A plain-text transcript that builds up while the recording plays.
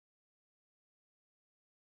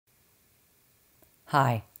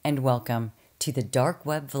Hi, and welcome to the Dark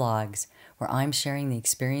Web Vlogs, where I'm sharing the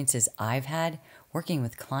experiences I've had working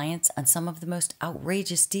with clients on some of the most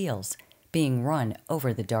outrageous deals being run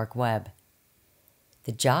over the dark web.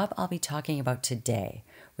 The job I'll be talking about today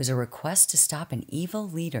was a request to stop an evil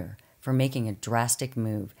leader from making a drastic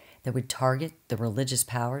move that would target the religious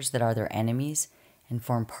powers that are their enemies and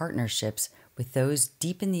form partnerships with those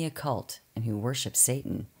deep in the occult and who worship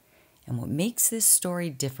Satan. And what makes this story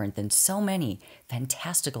different than so many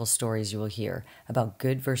fantastical stories you will hear about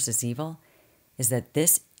good versus evil is that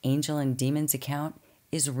this angel and demons account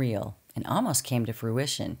is real and almost came to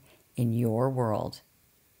fruition in your world.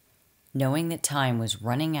 Knowing that time was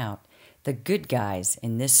running out, the good guys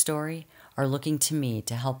in this story are looking to me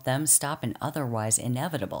to help them stop an otherwise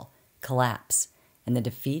inevitable collapse and the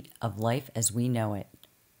defeat of life as we know it.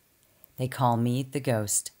 They call me the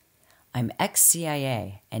Ghost. I'm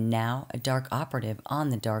ex-CIA and now a dark operative on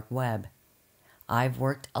the dark web. I've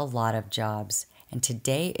worked a lot of jobs, and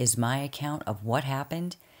today is my account of what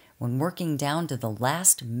happened when, working down to the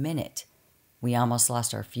last minute, we almost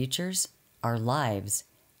lost our futures, our lives,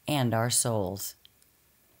 and our souls.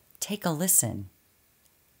 Take a listen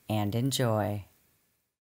and enjoy.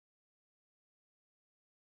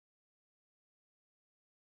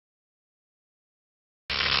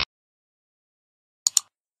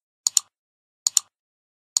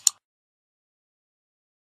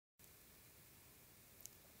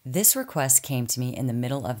 This request came to me in the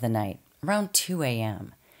middle of the night, around 2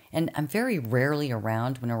 a.m., and I'm very rarely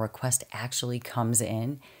around when a request actually comes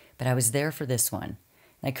in, but I was there for this one.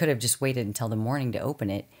 I could have just waited until the morning to open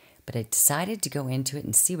it, but I decided to go into it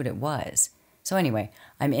and see what it was. So anyway,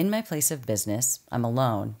 I'm in my place of business, I'm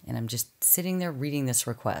alone, and I'm just sitting there reading this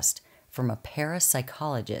request from a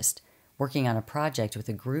parapsychologist working on a project with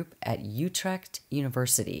a group at Utrecht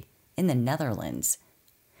University in the Netherlands.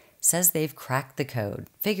 Says they've cracked the code,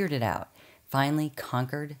 figured it out, finally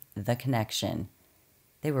conquered the connection.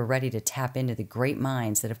 They were ready to tap into the great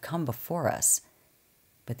minds that have come before us.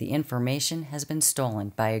 But the information has been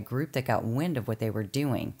stolen by a group that got wind of what they were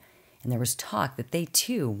doing, and there was talk that they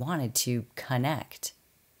too wanted to connect.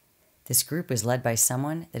 This group was led by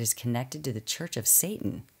someone that is connected to the Church of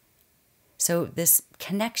Satan. So this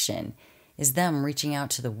connection is them reaching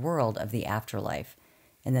out to the world of the afterlife.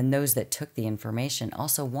 And then those that took the information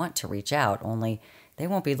also want to reach out, only they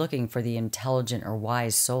won't be looking for the intelligent or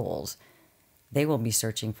wise souls. They will be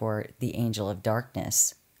searching for the angel of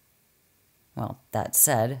darkness. Well, that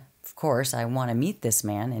said, of course, I want to meet this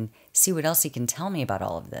man and see what else he can tell me about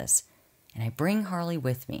all of this. And I bring Harley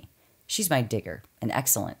with me. She's my digger and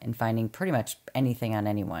excellent in finding pretty much anything on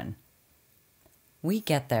anyone. We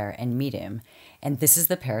get there and meet him, and this is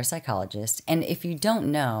the parapsychologist. And if you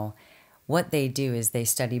don't know, what they do is they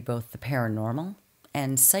study both the paranormal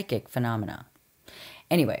and psychic phenomena.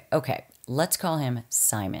 Anyway, okay, let's call him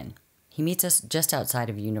Simon. He meets us just outside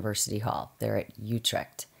of University Hall, there at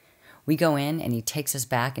Utrecht. We go in and he takes us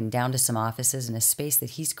back and down to some offices in a space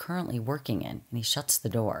that he's currently working in, and he shuts the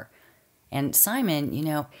door. And Simon,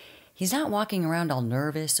 he's not walking around all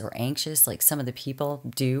nervous or anxious like some of the people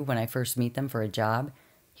do when I first meet them for a job.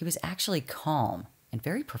 He was actually calm and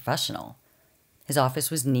very professional. His office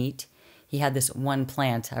was neat. He had this one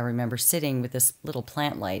plant. I remember sitting with this little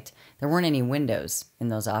plant light. There weren't any windows in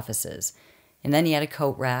those offices. And then he had a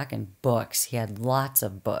coat rack and books. He had lots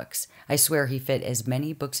of books. I swear he fit as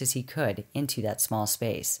many books as he could into that small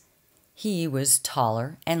space. He was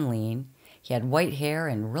taller and lean. He had white hair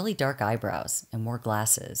and really dark eyebrows and wore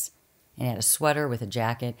glasses. And he had a sweater with a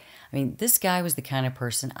jacket. I mean, this guy was the kind of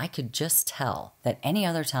person I could just tell that any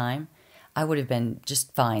other time I would have been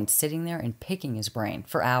just fine sitting there and picking his brain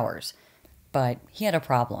for hours. But he had a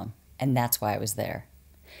problem, and that's why I was there.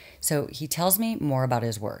 So he tells me more about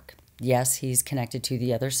his work. Yes, he's connected to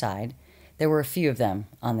the other side. There were a few of them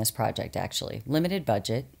on this project, actually. Limited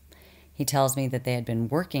budget. He tells me that they had been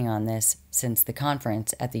working on this since the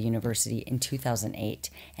conference at the university in 2008,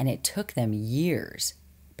 and it took them years.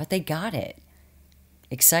 But they got it.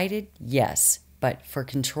 Excited? Yes, but for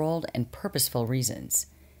controlled and purposeful reasons.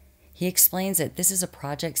 He explains that this is a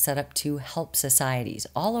project set up to help societies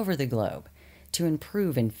all over the globe to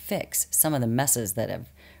improve and fix some of the messes that have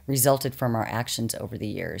resulted from our actions over the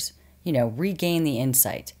years. Regain the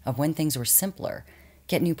insight of when things were simpler,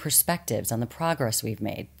 get new perspectives on the progress we've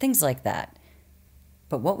made, things like that.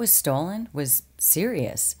 But what was stolen was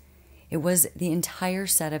serious. It was the entire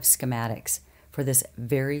set of schematics for this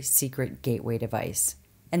very secret gateway device.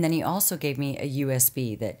 And then he also gave me a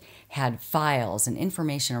USB that had files and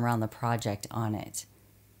information around the project on it.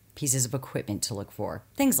 Pieces of equipment to look for,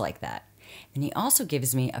 things like that. And he also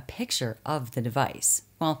gives me a picture of the device,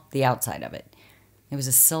 well, the outside of it. It was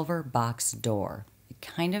a silver box door. It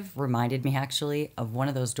kind of reminded me, actually, of one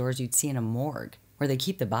of those doors you'd see in a morgue where they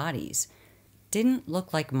keep the bodies. Didn't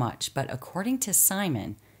look like much, but according to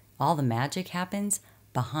Simon, all the magic happens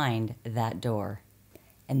behind that door.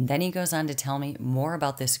 And then he goes on to tell me more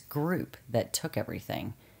about this group that took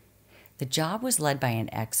everything. The job was led by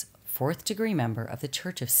an ex-fourth-degree member of the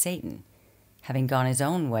Church of Satan. Having gone his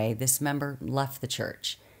own way, this member left the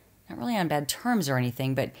church. Not really on bad terms or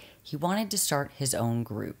anything, but he wanted to start his own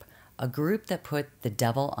group, a group that put the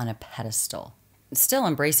devil on a pedestal. Still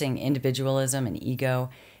embracing individualism and ego,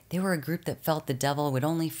 they were a group that felt the devil would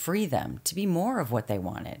only free them to be more of what they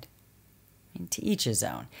wanted. To each his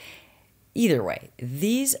own. Either way,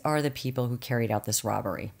 these are the people who carried out this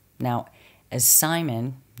robbery. Now, as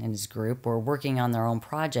Simon and his group were working on their own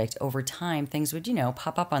project, over time, things would,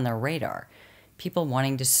 pop up on their radar. People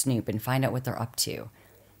wanting to snoop and find out what they're up to.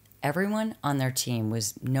 Everyone on their team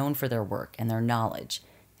was known for their work and their knowledge.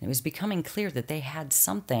 And it was becoming clear that they had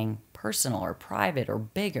something personal or private or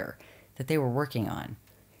bigger that they were working on.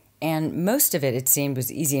 And most of it, it seemed,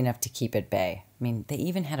 was easy enough to keep at bay. They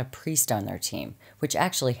even had a priest on their team, which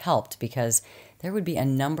actually helped because there would be a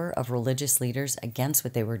number of religious leaders against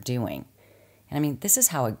what they were doing. And this is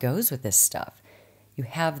how it goes with this stuff. You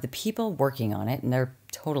have the people working on it, and they're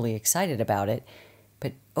totally excited about it,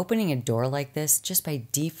 but opening a door like this, just by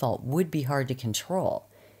default, would be hard to control.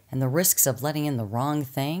 And the risks of letting in the wrong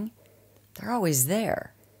thing, they're always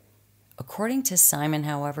there. According to Simon,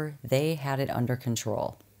 however, they had it under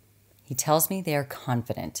control. He tells me they are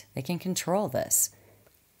confident they can control this.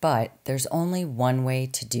 But there's only one way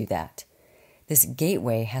to do that. This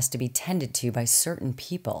gateway has to be tended to by certain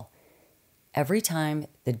people every time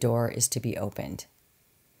the door is to be opened.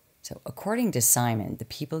 So according to Simon, the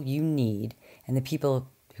people you need and the people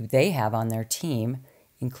who they have on their team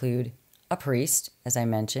include a priest, as I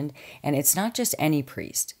mentioned, and it's not just any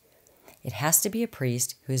priest. It has to be a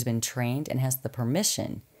priest who has been trained and has the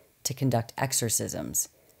permission to conduct exorcisms.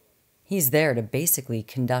 He's there to basically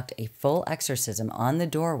conduct a full exorcism on the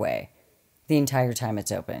doorway the entire time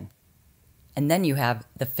it's open. And then you have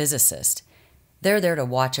the physicist. They're there to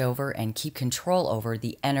watch over and keep control over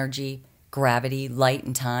the energy, gravity, light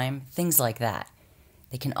and time, things like that.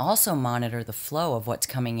 They can also monitor the flow of what's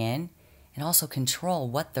coming in and also control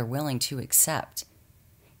what they're willing to accept.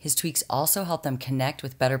 His tweaks also help them connect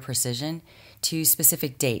with better precision to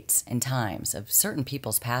specific dates and times of certain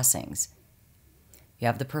people's passings. You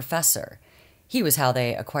have the professor. He was how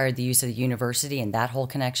they acquired the use of the university and that whole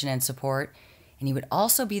connection and support. And he would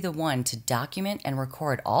also be the one to document and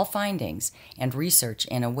record all findings and research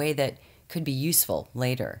in a way that could be useful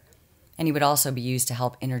later. And he would also be used to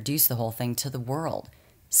help introduce the whole thing to the world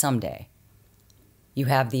someday. You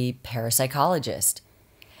have the parapsychologist.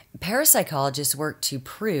 Parapsychologists work to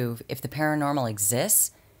prove if the paranormal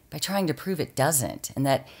exists by trying to prove it doesn't, and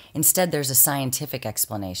that instead there's a scientific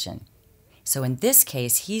explanation. So in this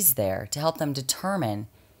case, he's there to help them determine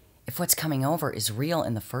if what's coming over is real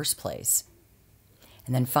in the first place.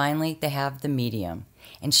 And then finally, they have the medium.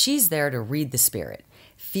 And she's there to read the spirit,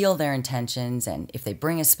 feel their intentions, and if they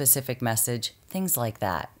bring a specific message, things like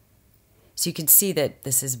that. So you can see that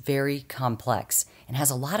this is very complex and has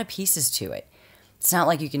a lot of pieces to it. It's not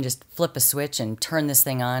like you can just flip a switch and turn this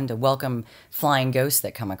thing on to welcome flying ghosts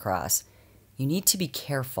that come across. You need to be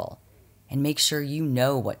careful and make sure you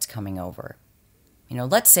know what's coming over.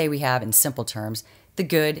 Let's say we have, in simple terms, the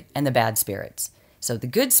good and the bad spirits. So the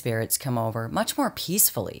good spirits come over much more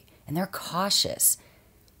peacefully, and they're cautious.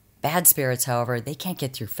 Bad spirits, however, they can't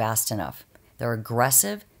get through fast enough. They're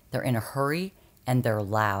aggressive, they're in a hurry, and they're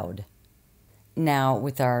loud. Now,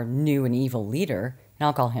 with our new and evil leader, and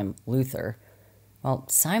I'll call him Luther, well,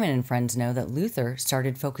 Simon and friends know that Luther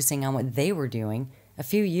started focusing on what they were doing a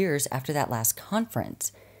few years after that last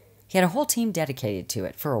conference. He had a whole team dedicated to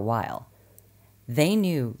it for a while. They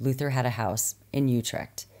knew Luther had a house in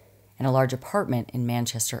Utrecht and a large apartment in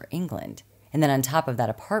Manchester, England. And then on top of that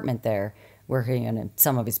apartment there, where he and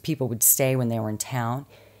some of his people would stay when they were in town,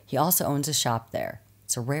 he also owns a shop there.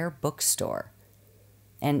 It's a rare bookstore.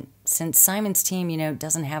 And since Simon's team,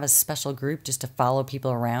 doesn't have a special group just to follow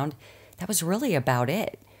people around, that was really about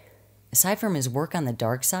it. Aside from his work on the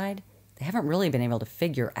dark side, they haven't really been able to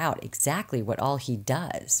figure out exactly what all he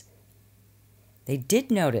does. They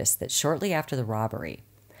did notice that shortly after the robbery,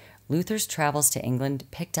 Luther's travels to England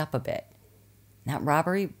picked up a bit. That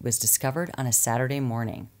robbery was discovered on a Saturday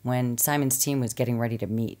morning when Simon's team was getting ready to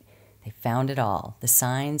meet. They found it all, the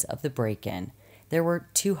signs of the break-in. There were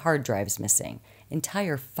 2 hard drives missing.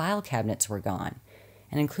 Entire file cabinets were gone.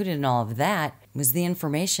 And included in all of that was the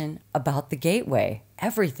information about the gateway,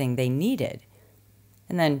 everything they needed.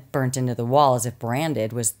 and then burnt into the wall as if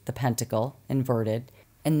branded was the pentacle, inverted.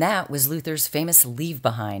 And that was Luther's famous leave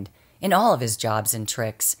behind in all of his jobs and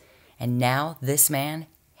tricks. And now this man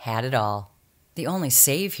had it all. The only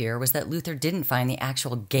save here was that Luther didn't find the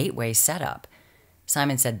actual gateway setup.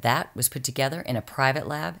 Simon said that was put together in a private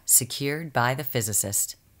lab secured by the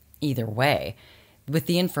physicist. Either way, with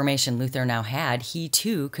the information Luther now had, he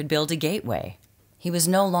too could build a gateway. He was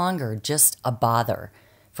no longer just a bother.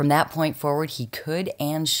 From that point forward, he could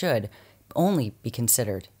and should only be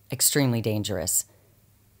considered extremely dangerous.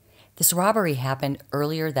 This robbery happened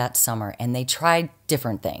earlier that summer, and they tried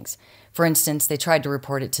different things. For instance, they tried to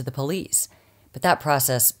report it to the police, but that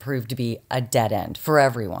process proved to be a dead end for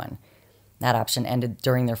everyone. That option ended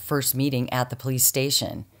during their first meeting at the police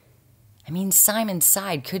station. I mean, Simon's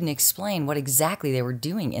side couldn't explain what exactly they were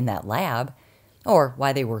doing in that lab, or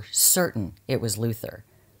why they were certain it was Luther.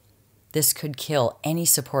 This could kill any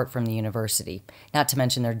support from the university, not to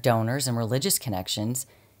mention their donors and religious connections.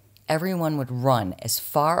 Everyone would run as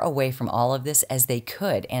far away from all of this as they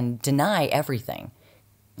could and deny everything.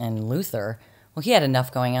 And Luther, well, he had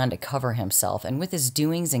enough going on to cover himself, and with his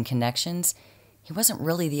doings and connections, he wasn't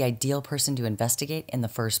really the ideal person to investigate in the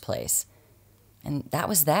first place. And that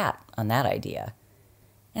was that on that idea.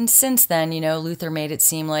 And since then, Luther made it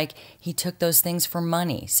seem like he took those things for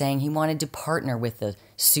money, saying he wanted to partner with the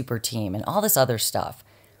super team and all this other stuff.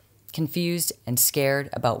 Confused and scared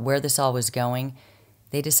about where this all was going,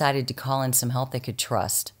 they decided to call in some help they could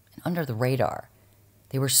trust, and under the radar.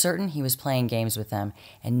 They were certain he was playing games with them,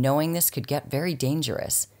 and knowing this could get very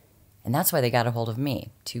dangerous. And that's why they got a hold of me,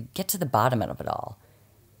 to get to the bottom of it all.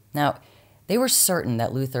 Now, they were certain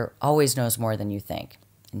that Luther always knows more than you think.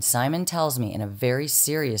 And Simon tells me in a very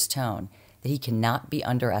serious tone that he cannot be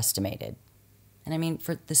underestimated. And I mean,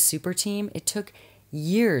 for the super team, it took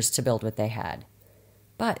years to build what they had.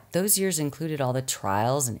 But those years included all the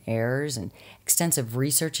trials and errors and extensive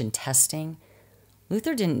research and testing.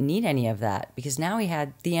 Luther didn't need any of that because now he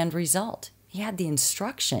had the end result. He had the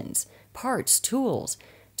instructions, parts, tools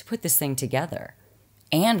to put this thing together.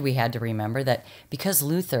 And we had to remember that because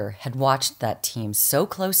Luther had watched that team so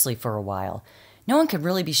closely for a while, no one could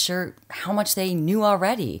really be sure how much they knew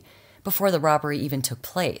already before the robbery even took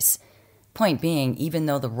place. Point being, even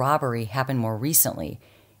though the robbery happened more recently,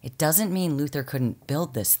 it doesn't mean Luther couldn't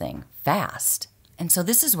build this thing fast. And so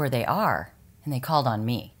this is where they are, and they called on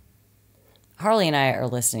me. Harley and I are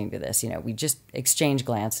listening to this. We just exchange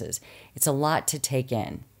glances. It's a lot to take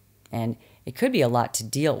in, and it could be a lot to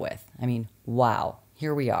deal with. I mean, wow,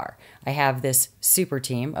 here we are. I have this super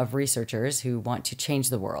team of researchers who want to change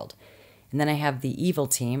the world. And then I have the evil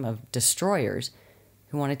team of destroyers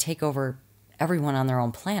who want to take over everyone on their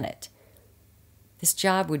own planet. This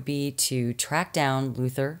job would be to track down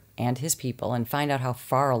Luther and his people and find out how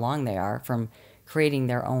far along they are from creating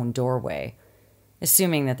their own doorway,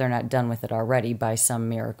 assuming that they're not done with it already by some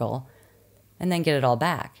miracle, and then get it all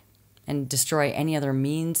back and destroy any other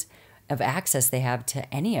means of access they have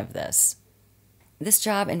to any of this. This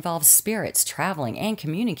job involves spirits traveling and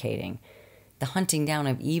communicating, the hunting down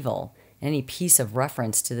of evil, and any piece of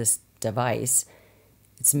reference to this device.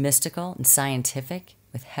 It's mystical and scientific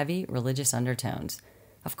with heavy religious undertones.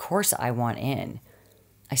 Of course I want in.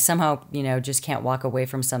 I somehow, just can't walk away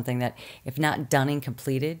from something that, if not done and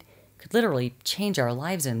completed, could literally change our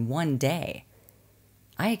lives in one day.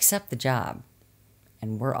 I accept the job,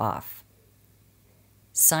 and we're off.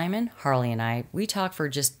 Simon, Harley, and I, we talk for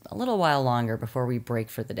just a little while longer before we break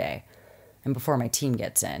for the day, and before my team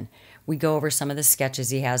gets in. We go over some of the sketches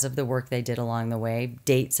he has of the work they did along the way,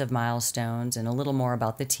 dates of milestones, and a little more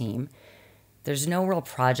about the team. There's no real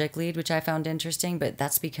project lead, which I found interesting, but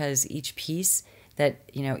that's because each piece that,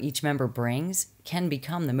 each member brings can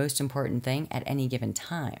become the most important thing at any given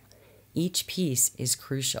time. Each piece is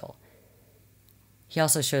crucial. He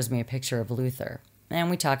also shows me a picture of Luther, and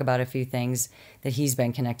we talk about a few things that he's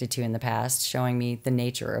been connected to in the past, showing me the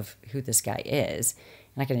nature of who this guy is.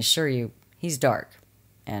 And I can assure you, he's dark.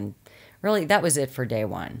 And really, that was it for day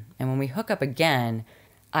one. And when we hook up again,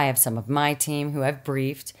 I have some of my team who I've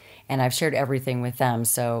briefed, and I've shared everything with them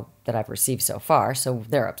so that I've received so far, so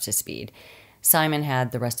they're up to speed. Simon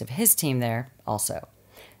had the rest of his team there also.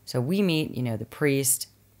 So we meet, the priest,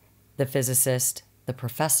 the physicist, the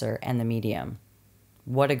professor, and the medium.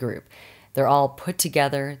 What a group. They're all put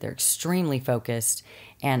together, they're extremely focused,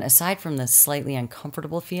 and aside from the slightly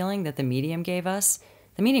uncomfortable feeling that the medium gave us,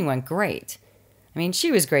 the meeting went great. I mean,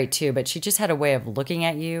 she was great too, but she just had a way of looking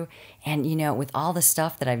at you. And, with all the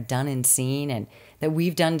stuff that I've done and seen and that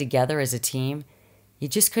we've done together as a team, you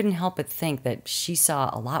just couldn't help but think that she saw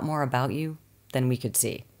a lot more about you than we could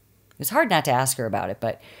see. It was hard not to ask her about it,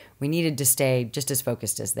 but we needed to stay just as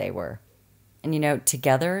focused as they were. And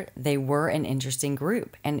together they were an interesting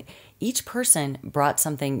group, and each person brought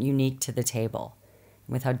something unique to the table.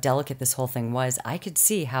 With how delicate this whole thing was, I could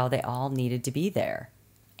see how they all needed to be there.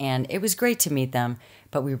 And it was great to meet them,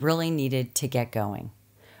 but we really needed to get going.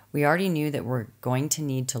 We already knew that we're going to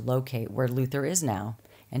need to locate where Luther is now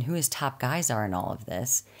and who his top guys are in all of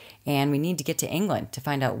this. And we need to get to England to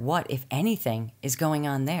find out what, if anything, is going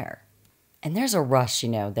on there. And there's a rush,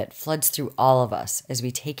 that floods through all of us as we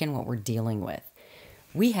take in what we're dealing with.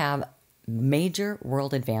 We have major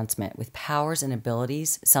world advancement with powers and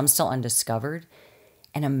abilities, some still undiscovered,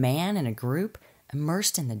 and a man and a group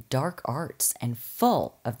immersed in the dark arts and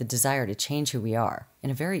full of the desire to change who we are in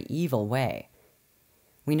a very evil way.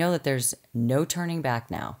 We know that there's no turning back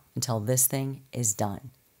now until this thing is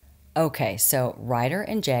done. Okay, so Ryder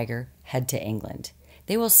and Jagger head to England.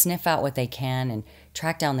 They will sniff out what they can and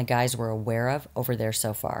track down the guys we're aware of over there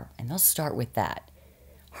so far, and they'll start with that.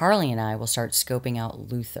 Harley and I will start scoping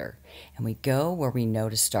out Luther, and we go where we know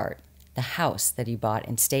to start, the house that he bought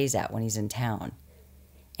and stays at when he's in town.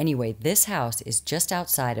 Anyway, this house is just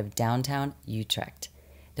outside of downtown Utrecht.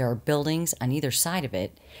 There are buildings on either side of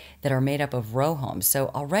it that are made up of row homes, so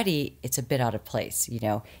already it's a bit out of place.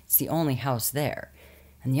 It's the only house there.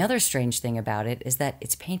 And the other strange thing about it is that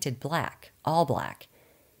it's painted black, all black.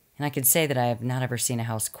 And I can say that I have not ever seen a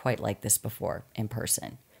house quite like this before in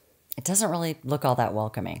person. It doesn't really look all that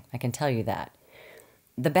welcoming, I can tell you that.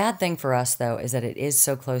 The bad thing for us, though, is that it is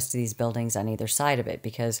so close to these buildings on either side of it,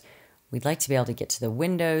 because we'd like to be able to get to the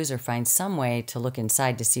windows or find some way to look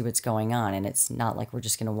inside to see what's going on, and it's not like we're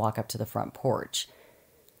just going to walk up to the front porch.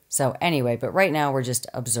 So anyway, but right now we're just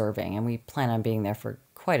observing, and we plan on being there for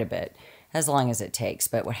quite a bit, as long as it takes.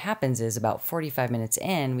 But what happens is about 45 minutes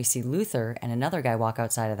in, we see Luther and another guy walk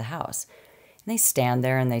outside of the house. And they stand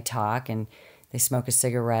there and they talk and they smoke a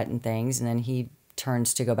cigarette and things, and then he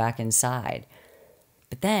turns to go back inside.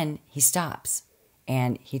 But then he stops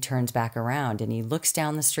and he turns back around and he looks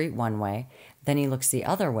down the street one way, then he looks the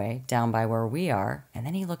other way down by where we are, and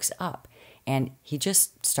then he looks up and he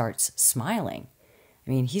just starts smiling. I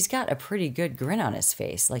mean, he's got a pretty good grin on his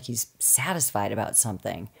face, like he's satisfied about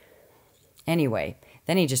something. Anyway,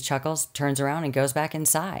 then he just chuckles, turns around, and goes back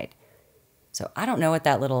inside. So I don't know what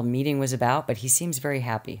that little meeting was about, but he seems very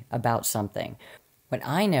happy about something. What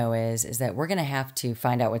I know is that we're going to have to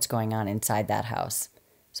find out what's going on inside that house.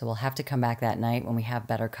 So we'll have to come back that night when we have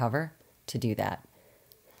better cover to do that.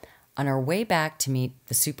 On our way back to meet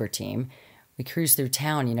the super team, we cruise through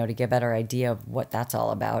town, to get a better idea of what that's all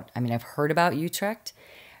about. I mean, I've heard about Utrecht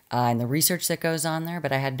and the research that goes on there,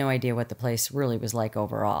 but I had no idea what the place really was like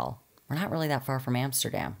overall. We're not really that far from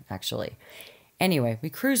Amsterdam, actually. Anyway, we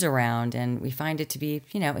cruise around and we find it to be,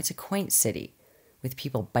 it's a quaint city with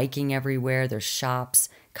people biking everywhere. There's shops,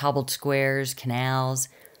 cobbled squares, canals,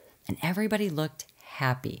 and everybody looked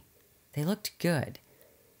happy. They looked good.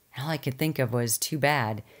 And all I could think of was too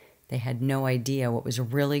bad they had no idea what was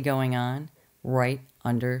really going on right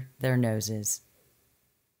under their noses.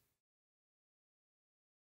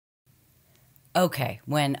 Okay,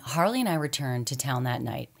 when Harley and I returned to town that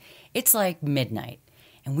night, it's like midnight,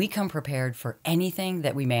 and we come prepared for anything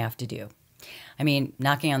that we may have to do. I mean,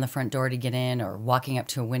 knocking on the front door to get in or walking up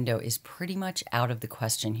to a window is pretty much out of the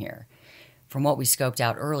question here. From what we scoped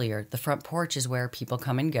out earlier, the front porch is where people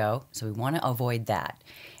come and go, so we want to avoid that.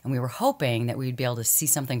 And we were hoping that we'd be able to see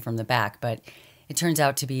something from the back, but it turns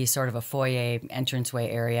out to be sort of a foyer entranceway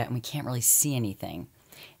area, and we can't really see anything.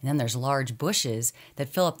 And then there's large bushes that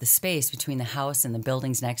fill up the space between the house and the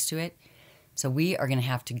buildings next to it. So we are going to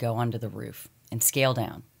have to go onto the roof and scale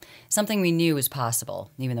down. Something we knew was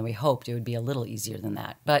possible, even though we hoped it would be a little easier than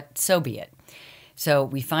that. But so be it. So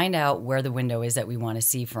we find out where the window is that we want to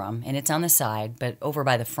see from, and it's on the side, but over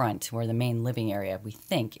by the front where the main living area we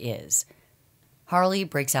think is. Harley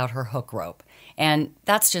breaks out her hook rope, and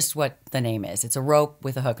that's just what the name is. It's a rope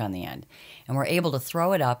with a hook on the end, and we're able to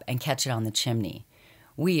throw it up and catch it on the chimney.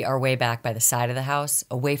 We are way back by the side of the house,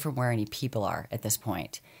 away from where any people are at this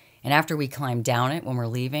point. And after we climb down it when we're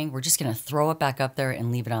leaving, we're just going to throw it back up there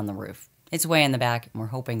and leave it on the roof. It's way in the back, and we're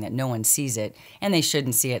hoping that no one sees it, and they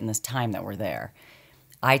shouldn't see it in this time that we're there.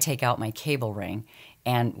 I take out my cable ring,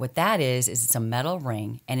 and what that is it's a metal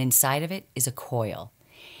ring, and inside of it is a coil.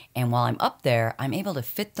 And while I'm up there, I'm able to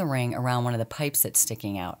fit the ring around one of the pipes that's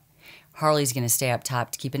sticking out. Harley's going to stay up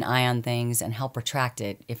top to keep an eye on things and help retract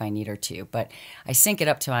it if I need her to, but I sync it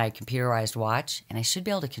up to my computerized watch, and I should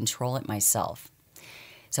be able to control it myself.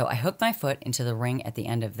 So I hook my foot into the ring at the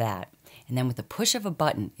end of that, and then with the push of a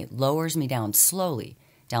button, it lowers me down slowly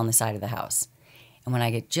down the side of the house. And when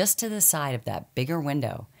I get just to the side of that bigger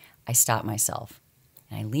window, I stop myself.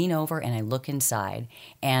 And I lean over and I look inside,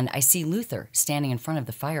 and I see Luther standing in front of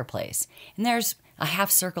the fireplace. And there's a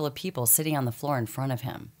half circle of people sitting on the floor in front of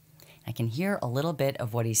him. I can hear a little bit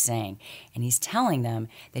of what he's saying, and he's telling them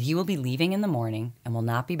that he will be leaving in the morning and will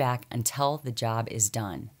not be back until the job is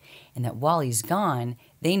done, and that while he's gone,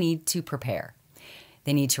 they need to prepare.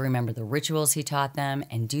 They need to remember the rituals he taught them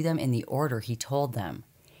and do them in the order he told them.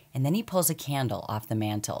 And then he pulls a candle off the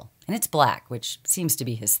mantle, and it's black, which seems to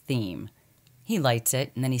be his theme. He lights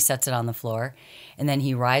it, and then he sets it on the floor, and then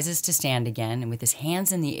he rises to stand again, and with his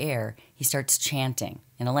hands in the air, he starts chanting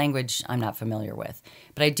in a language I'm not familiar with.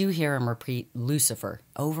 But I do hear him repeat Lucifer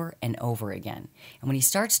over and over again. And when he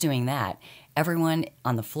starts doing that, everyone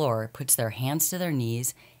on the floor puts their hands to their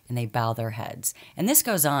knees, and they bow their heads. And this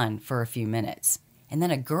goes on for a few minutes. And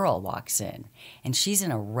then a girl walks in, and she's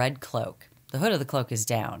in a red cloak. The hood of the cloak is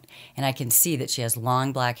down, and I can see that she has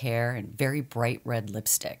long black hair and very bright red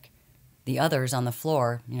lipstick. The others on the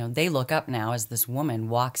floor, they look up now as this woman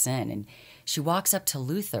walks in, and she walks up to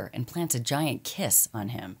Luther and plants a giant kiss on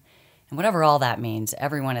him. And whatever all that means,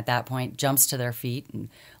 everyone at that point jumps to their feet, and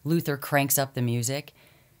Luther cranks up the music.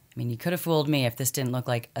 I mean, you could have fooled me if this didn't look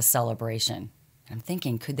like a celebration. I'm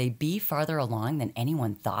thinking, could they be farther along than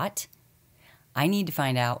anyone thought? I need to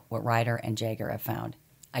find out what Ryder and Jaeger have found.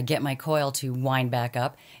 I get my coil to wind back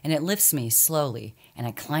up, and it lifts me slowly, and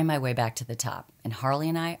I climb my way back to the top, and Harley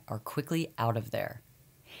and I are quickly out of there.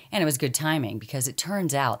 And it was good timing, because it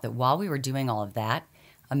turns out that while we were doing all of that,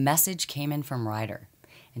 a message came in from Ryder,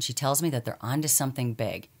 and she tells me that they're onto something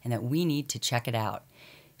big, and that we need to check it out.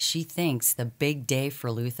 She thinks the big day for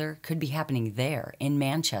Luther could be happening there, in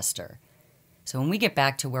Manchester. So when we get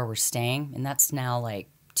back to where we're staying, and that's now like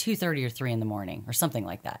 2:30 or 3 in the morning, or something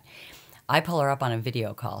like that, I pull her up on a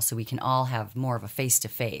video call so we can all have more of a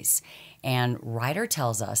face-to-face. And Ryder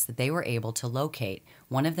tells us that they were able to locate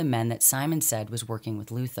one of the men that Simon said was working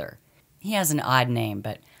with Luther. He has an odd name,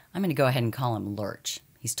 but I'm going to go ahead and call him Lurch.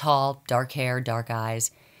 He's tall, dark hair, dark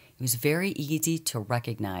eyes. He was very easy to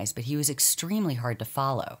recognize, but he was extremely hard to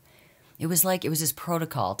follow. It was like it was his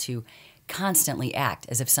protocol to constantly act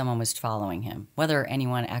as if someone was following him, whether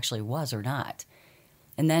anyone actually was or not.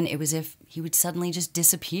 And then it was as if he would suddenly just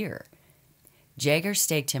disappear. Jaeger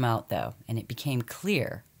staked him out, though, and it became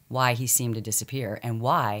clear why he seemed to disappear and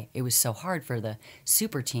why it was so hard for the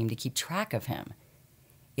super team to keep track of him.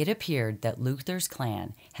 It appeared that Luther's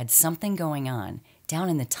clan had something going on down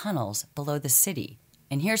in the tunnels below the city.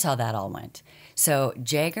 And here's how that all went. So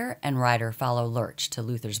Jaeger and Ryder follow Lurch to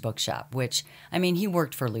Luther's bookshop, which, he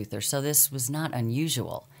worked for Luther, so this was not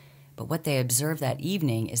unusual. But what they observed that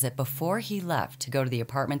evening is that before he left to go to the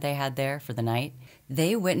apartment they had there for the night,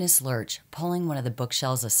 they witnessed Lurch pulling one of the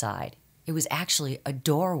bookshelves aside. It was actually a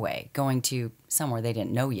doorway going to somewhere they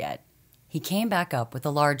didn't know yet. He came back up with a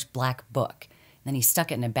large black book. Then he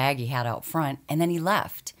stuck it in a bag he had out front, and then he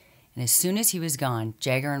left. And as soon as he was gone,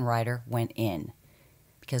 Jaeger and Ryder went in.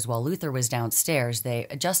 Because while Luther was downstairs, they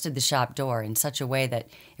adjusted the shop door in such a way that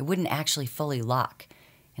it wouldn't actually fully lock.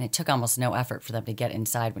 And it took almost no effort for them to get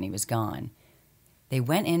inside when he was gone. They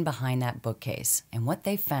went in behind that bookcase, and what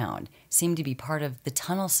they found seemed to be part of the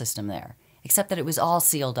tunnel system there, except that it was all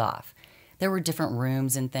sealed off. There were different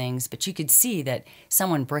rooms and things, but you could see that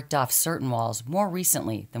someone bricked off certain walls more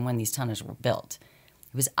recently than when these tunnels were built.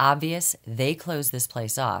 It was obvious they closed this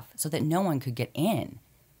place off so that no one could get in.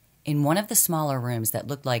 In one of the smaller rooms that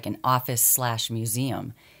looked like an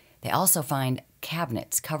office/museum, they also find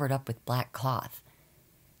cabinets covered up with black cloth.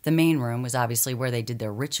 The main room was obviously where they did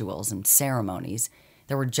their rituals and ceremonies.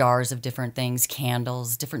 There were jars of different things,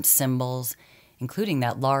 candles, different symbols, including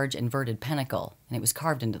that large inverted pentacle, and it was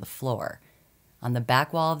carved into the floor. On the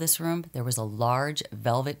back wall of this room, there was a large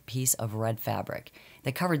velvet piece of red fabric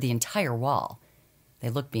that covered the entire wall. They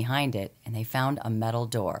looked behind it, and they found a metal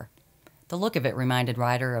door. The look of it reminded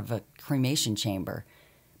Ryder of a cremation chamber,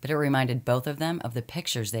 but it reminded both of them of the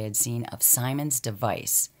pictures they had seen of Simon's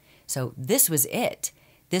device. So this was it.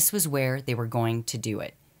 This was where they were going to do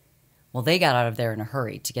it. Well, they got out of there in a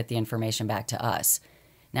hurry to get the information back to us.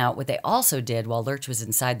 Now, what they also did while Lurch was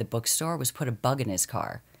inside the bookstore was put a bug in his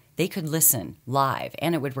car. They could listen live,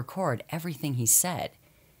 and it would record everything he said.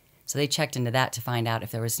 So they checked into that to find out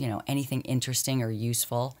if there was, anything interesting or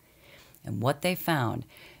useful. And what they found,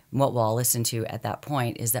 what we'll all listen to at that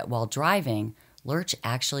point, is that while driving, Lurch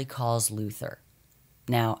actually calls Luther.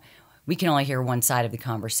 Now, we can only hear one side of the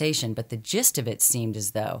conversation, but the gist of it seemed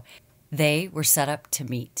as though they were set up to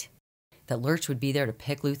meet. That Lurch would be there to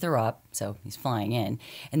pick Luther up, so he's flying in,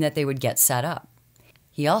 and that they would get set up.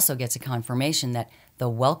 He also gets a confirmation that the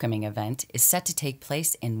welcoming event is set to take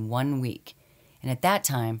place in 1 week. And at that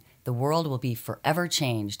time, The world will be forever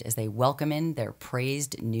changed as they welcome in their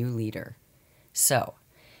praised new leader. So,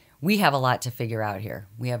 we have a lot to figure out here.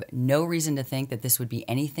 We have no reason to think that this would be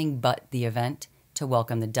anything but the event to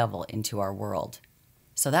welcome the devil into our world.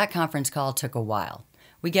 So that conference call took a while.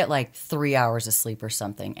 We get like 3 hours of sleep or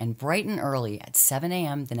something, and bright and early at 7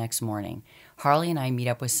 a.m. the next morning, Harley and I meet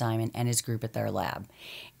up with Simon and his group at their lab.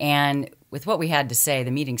 And with what we had to say,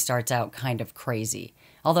 the meeting starts out kind of crazy,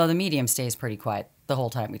 although the medium stays pretty quiet the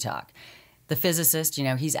whole time we talk. The physicist,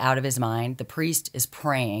 he's out of his mind. The priest is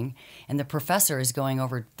praying, and the professor is going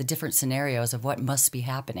over the different scenarios of what must be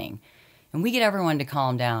happening. And we get everyone to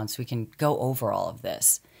calm down so we can go over all of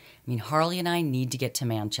this. Harley and I need to get to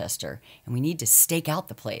Manchester, and we need to stake out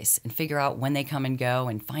the place and figure out when they come and go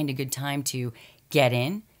and find a good time to get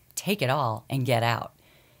in, take it all, and get out.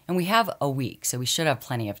 And we have a week, so we should have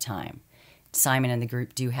plenty of time. Simon and the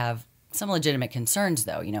group do have some legitimate concerns,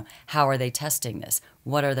 though. How are they testing this?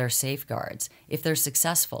 What are their safeguards? If they're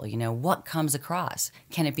successful, what comes across?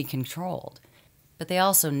 Can it be controlled? But they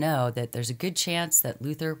also know that there's a good chance that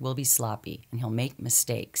Luther will be sloppy and he'll make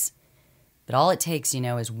mistakes. But all it takes,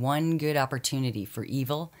 is one good opportunity for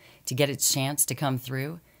evil to get its chance to come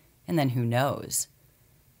through, and then who knows?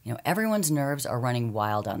 Everyone's nerves are running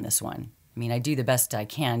wild on this one. I do the best I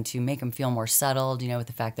can to make them feel more settled, with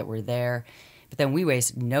the fact that we're there. But then we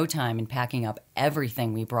waste no time in packing up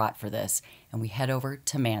everything we brought for this, and we head over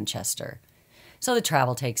to Manchester. So the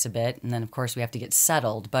travel takes a bit, and then, of course, we have to get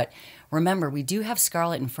settled. But remember, we do have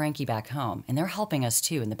Scarlett and Frankie back home, and they're helping us,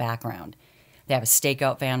 too, in the background. They have a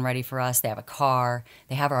stakeout van ready for us. They have a car.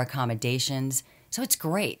 They have our accommodations. So it's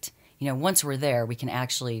great. Once we're there, we can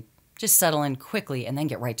actually just settle in quickly and then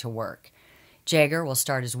get right to work. Jagger will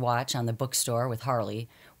start his watch on the bookstore with Harley,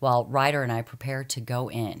 while Ryder and I prepare to go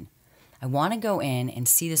in. I want to go in and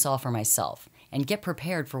see this all for myself and get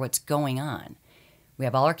prepared for what's going on. We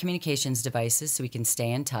have all our communications devices so we can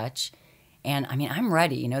stay in touch. And I'm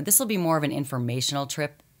ready. This will be more of an informational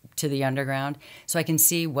trip to the underground so I can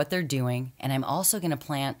see what they're doing. And I'm also going to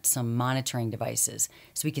plant some monitoring devices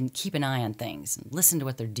so we can keep an eye on things and listen to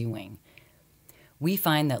what they're doing. We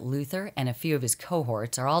find that Luther and a few of his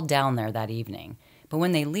cohorts are all down there that evening. But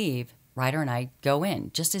when they leave, Ryder and I go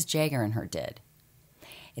in, just as Jagger and her did.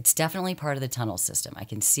 It's definitely part of the tunnel system. I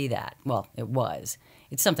can see that. Well, it was.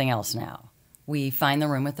 It's something else now. We find the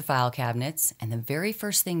room with the file cabinets, and the very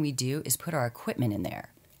first thing we do is put our equipment in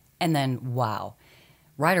there. And then, wow.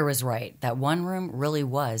 Ryder was right. That one room really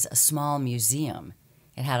was a small museum.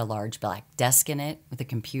 It had a large black desk in it with a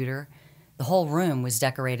computer. The whole room was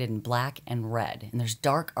decorated in black and red, and there's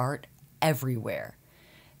dark art everywhere.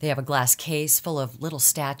 They have a glass case full of little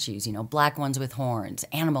statues, black ones with horns,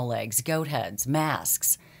 animal legs, goat heads,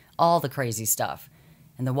 masks, all the crazy stuff.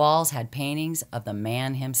 And the walls had paintings of the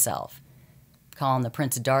man himself. Call him the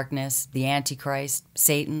Prince of Darkness, the Antichrist,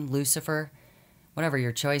 Satan, Lucifer, whatever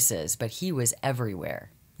your choice is, but he was everywhere.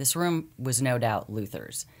 This room was no doubt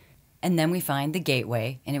Luther's. And then we find the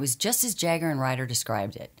gateway, and it was just as Jagger and Ryder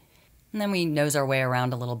described it. And then we nose our way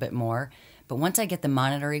around a little bit more. But once I get the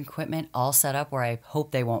monitoring equipment all set up where I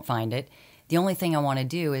hope they won't find it, the only thing I want to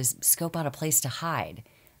do is scope out a place to hide.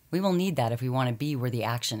 We will need that if we want to be where the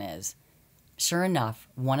action is. Sure enough,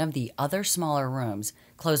 one of the other smaller rooms,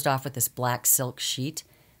 closed off with this black silk sheet,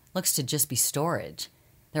 looks to just be storage.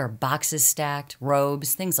 There are boxes stacked,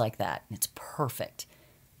 robes, things like that. It's perfect.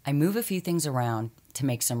 I move a few things around to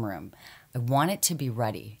make some room. I want it to be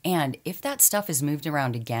ready. And if that stuff is moved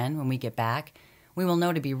around again when we get back, we will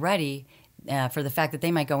know to be ready for the fact that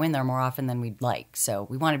they might go in there more often than we'd like. So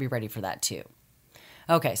we want to be ready for that too.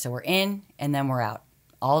 Okay, so we're in and then we're out.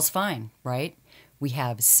 All's fine, right? We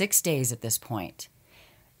have 6 days at this point.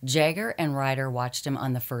 Jagger and Ryder watched him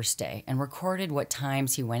on the first day and recorded what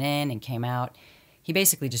times he went in and came out. He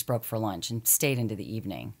basically just broke for lunch and stayed into the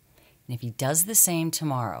evening. And if he does the same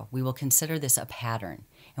tomorrow, we will consider this a pattern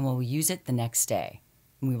and we'll use it the next day.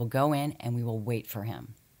 And we will go in and we will wait for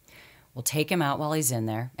him. We'll take him out while he's in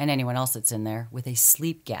there, and anyone else that's in there, with a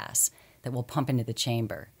sleep gas that will pump into the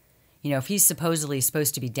chamber. If he's supposedly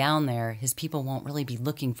supposed to be down there, his people won't really be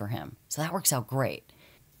looking for him. So that works out great.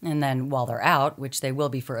 And then while they're out, which they will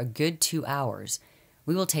be for a good 2 hours,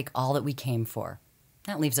 we will take all that we came for.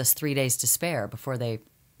 That leaves us 3 days to spare before they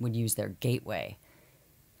would use their gateway.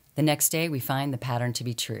 The next day, we find the pattern to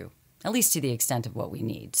be true, at least to the extent of what we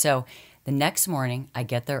need. So the next morning, I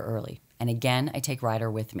get there early, and again, I take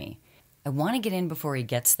Ryder with me. I want to get in before he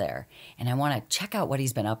gets there, and I want to check out what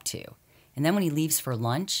he's been up to. And then when he leaves for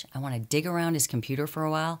lunch, I want to dig around his computer for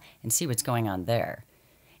a while and see what's going on there.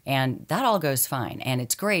 And that all goes fine, and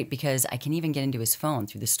it's great because I can even get into his phone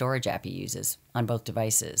through the storage app he uses on both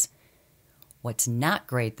devices. What's not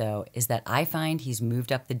great, though, is that I find he's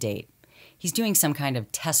moved up the date. He's doing some kind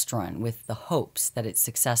of test run with the hopes that it's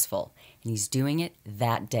successful, and he's doing it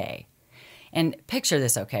that day. And picture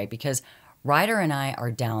this, okay, because Ryder and I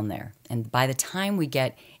are down there, and by the time we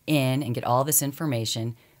get in and get all this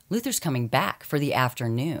information, Luther's coming back for the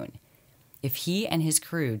afternoon. If he and his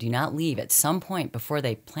crew do not leave at some point before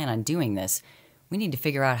they plan on doing this, we need to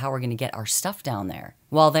figure out how we're going to get our stuff down there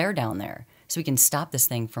while they're down there so we can stop this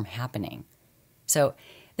thing from happening. So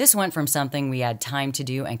this went from something we had time to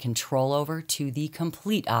do and control over to the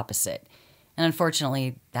complete opposite. And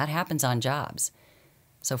unfortunately, that happens on jobs.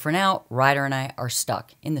 So for now, Ryder and I are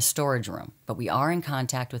stuck in the storage room, but we are in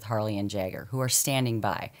contact with Harley and Jagger, who are standing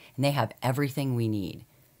by, and they have everything we need.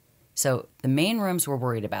 So the main rooms we're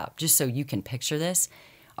worried about, just so you can picture this,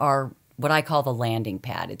 are what I call the landing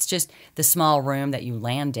pad. It's just the small room that you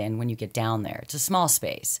land in when you get down there. It's a small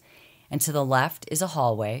space. And to the left is a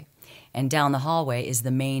hallway, and down the hallway is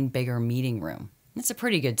the main, bigger meeting room. It's a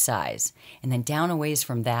pretty good size. And then down a ways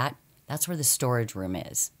from that, that's where the storage room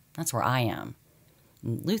is. That's where I am.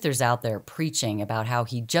 And Luther's out there preaching about how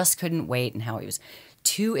he just couldn't wait and how he was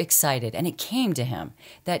too excited. And it came to him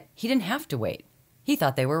that he didn't have to wait. He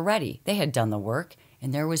thought they were ready. They had done the work,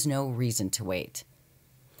 and there was no reason to wait.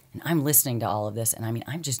 And I'm listening to all of this, and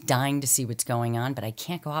I'm just dying to see what's going on, but I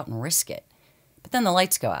can't go out and risk it. But then the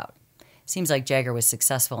lights go out. Seems like Jagger was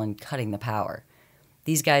successful in cutting the power.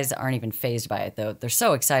 These guys aren't even fazed by it, though. They're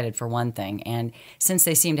so excited for one thing, and since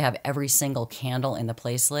they seem to have every single candle in the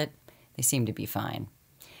place lit, they seem to be fine.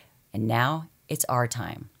 And now it's our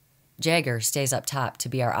time. Jagger stays up top to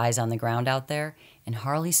be our eyes on the ground out there, and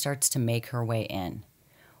Harley starts to make her way in.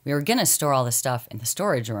 We were going to store all the stuff in the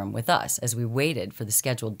storage room with us as we waited for the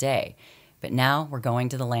scheduled day, but now we're going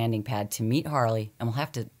to the landing pad to meet Harley, and we'll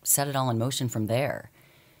have to set it all in motion from there.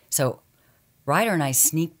 So Ryder and I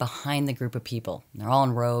sneak behind the group of people. They're all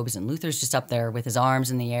in robes, and Luther's just up there with his arms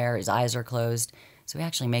in the air, his eyes are closed, so we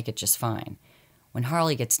actually make it just fine. When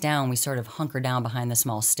Harley gets down, we sort of hunker down behind the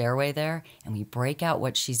small stairway there, and we break out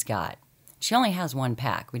what she's got. She only has one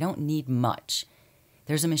pack. We don't need much.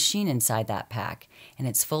 There's a machine inside that pack, and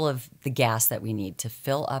it's full of the gas that we need to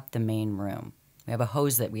fill up the main room. We have a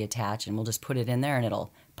hose that we attach, and we'll just put it in there, and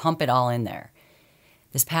it'll pump it all in there.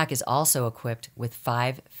 This pack is also equipped with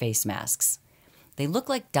 5 face masks. They look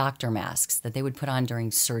like doctor masks that they would put on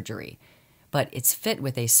during surgery, but it's fit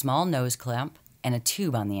with a small nose clamp and a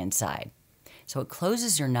tube on the inside. So it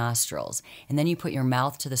closes your nostrils, and then you put your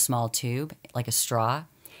mouth to the small tube, like a straw,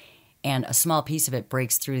 and a small piece of it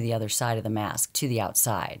breaks through the other side of the mask to the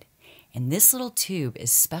outside. And this little tube is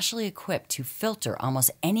specially equipped to filter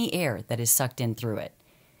almost any air that is sucked in through it,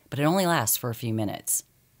 but it only lasts for a few minutes.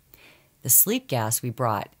 The sleep gas we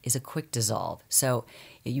brought is a quick dissolve, so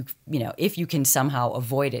if you can somehow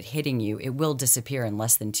avoid it hitting you, it will disappear in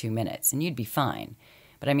less than 2 minutes, and you'd be fine.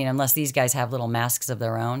 But unless these guys have little masks of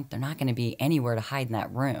their own, they're not going to be anywhere to hide in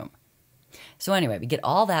that room. So anyway, we get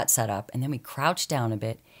all that set up, and then we crouch down a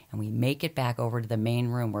bit, and we make it back over to the main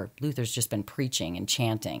room where Luther's just been preaching and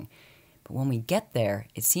chanting. But when we get there,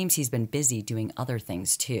 it seems he's been busy doing other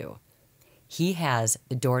things too. He has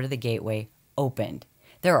the door to the gateway opened.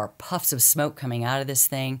 There are puffs of smoke coming out of this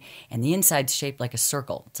thing, and the inside's shaped like a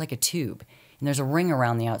circle. It's like a tube, and there's a ring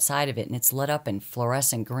around the outside of it, and it's lit up in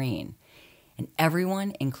fluorescent green. And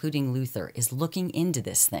everyone, including Luther, is looking into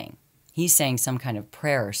this thing. He's saying some kind of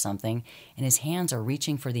prayer or something, and his hands are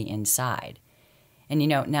reaching for the inside. And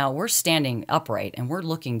now we're standing upright, and we're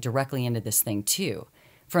looking directly into this thing too,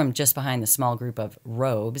 from just behind the small group of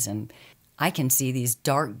robes, and I can see these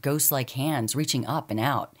dark, ghost-like hands reaching up and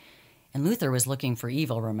out. And Luther was looking for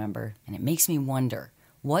evil, remember? And it makes me wonder,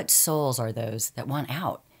 what souls are those that want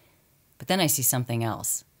out? But then I see something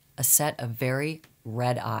else, a set of very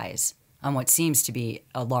red eyes on what seems to be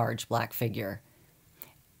a large black figure.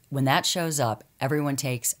 When that shows up, everyone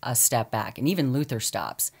takes a step back, and even Luther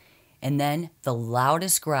stops. And then the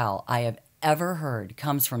loudest growl I have ever heard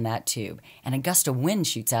comes from that tube, and a gust of wind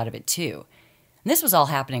shoots out of it too. And this was all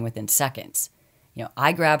happening within seconds.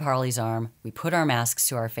 I grab Harley's arm, we put our masks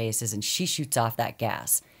to our faces, and she shoots off that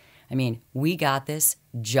gas. We got this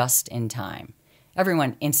just in time.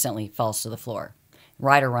 Everyone instantly falls to the floor.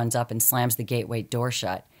 Ryder runs up and slams the gateway door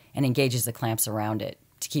shut and engages the clamps around it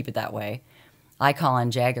to keep it that way. I call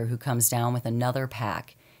on Jagger, who comes down with another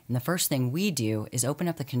pack, and the first thing we do is open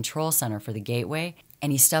up the control center for the gateway,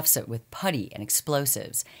 and he stuffs it with putty and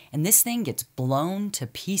explosives, and this thing gets blown to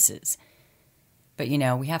pieces. But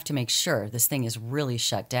we have to make sure this thing is really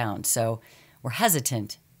shut down, so we're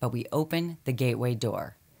hesitant, but we open the gateway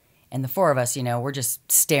door. And the 4 of us, we're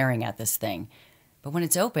just staring at this thing. But when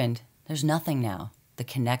it's opened, there's nothing now. the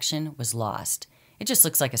connection was lost. It just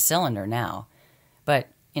looks like a cylinder now. But,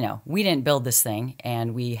 we didn't build this thing,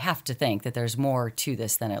 and we have to think that there's more to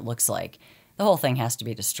this than it looks like. The whole thing has to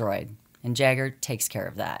be destroyed, and Jagger takes care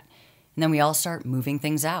of that. And then we all start moving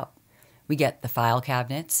things out. We get the file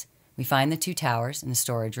cabinets. We find the 2 towers in the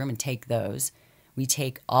storage room and take those. We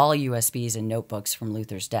take all USBs and notebooks from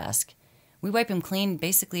Luther's desk. We wipe him clean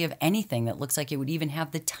basically of anything that looks like it would even have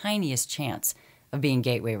the tiniest chance of being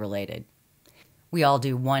gateway related. We all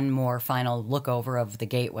do one more final look over of the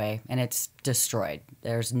gateway, and it's destroyed.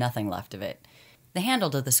 There's nothing left of it. The handle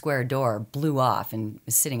to the square door blew off and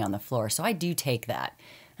is sitting on the floor, so I do take that.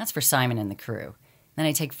 That's for Simon and the crew. Then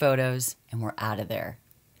I take photos, and we're out of there.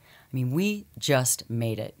 We just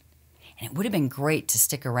made it. And it would have been great to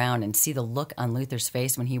stick around and see the look on Luther's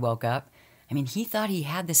face when he woke up. He thought he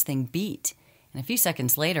had this thing beat. And a few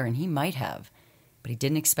seconds later, and he might have. But he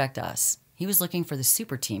didn't expect us. He was looking for the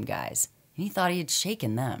super team guys. And he thought he had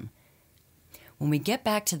shaken them. When we get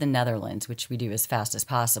back to the Netherlands, which we do as fast as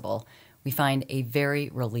possible, we find a very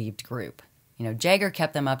relieved group. Jagger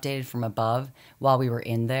kept them updated from above while we were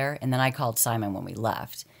in there, and then I called Simon when we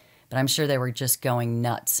left. But I'm sure they were just going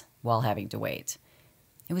nuts while having to wait.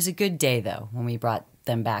 It was a good day, though, when we brought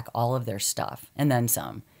them back all of their stuff, and then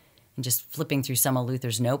some. And just flipping through some of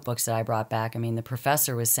Luther's notebooks that I brought back, the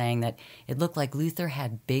professor was saying that it looked like Luther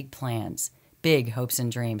had big plans, big hopes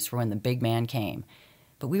and dreams for when the big man came.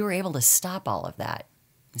 But we were able to stop all of that.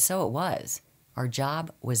 And so it was. Our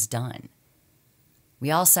job was done. We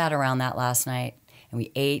all sat around that last night, and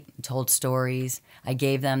we ate and told stories. I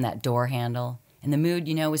gave them that door handle. And the mood,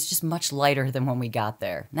 was just much lighter than when we got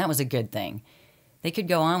there. And that was a good thing. They could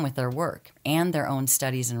go on with their work and their own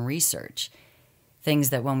studies and research.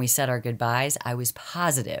 Things that when we said our goodbyes, I was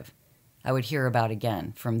positive I would hear about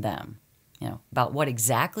again from them. About what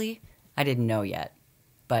exactly, I didn't know yet.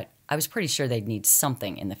 But I was pretty sure they'd need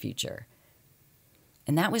something in the future.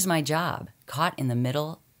 And that was my job, caught in the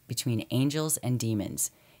middle between angels and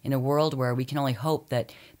demons, in a world where we can only hope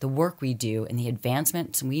that the work we do and the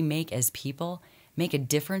advancements we make as people make a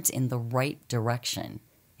difference in the right direction,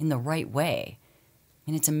 in the right way.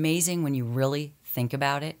 And it's amazing when you really think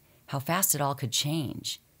about it, how fast it all could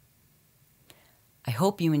change. I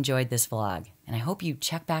hope you enjoyed this vlog, and I hope you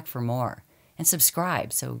check back for more and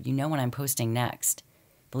subscribe so you know when I'm posting next.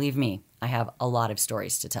 Believe me, I have a lot of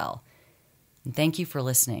stories to tell. And thank you for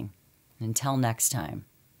listening. And until next time,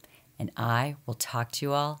 and I will talk to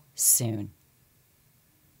you all soon.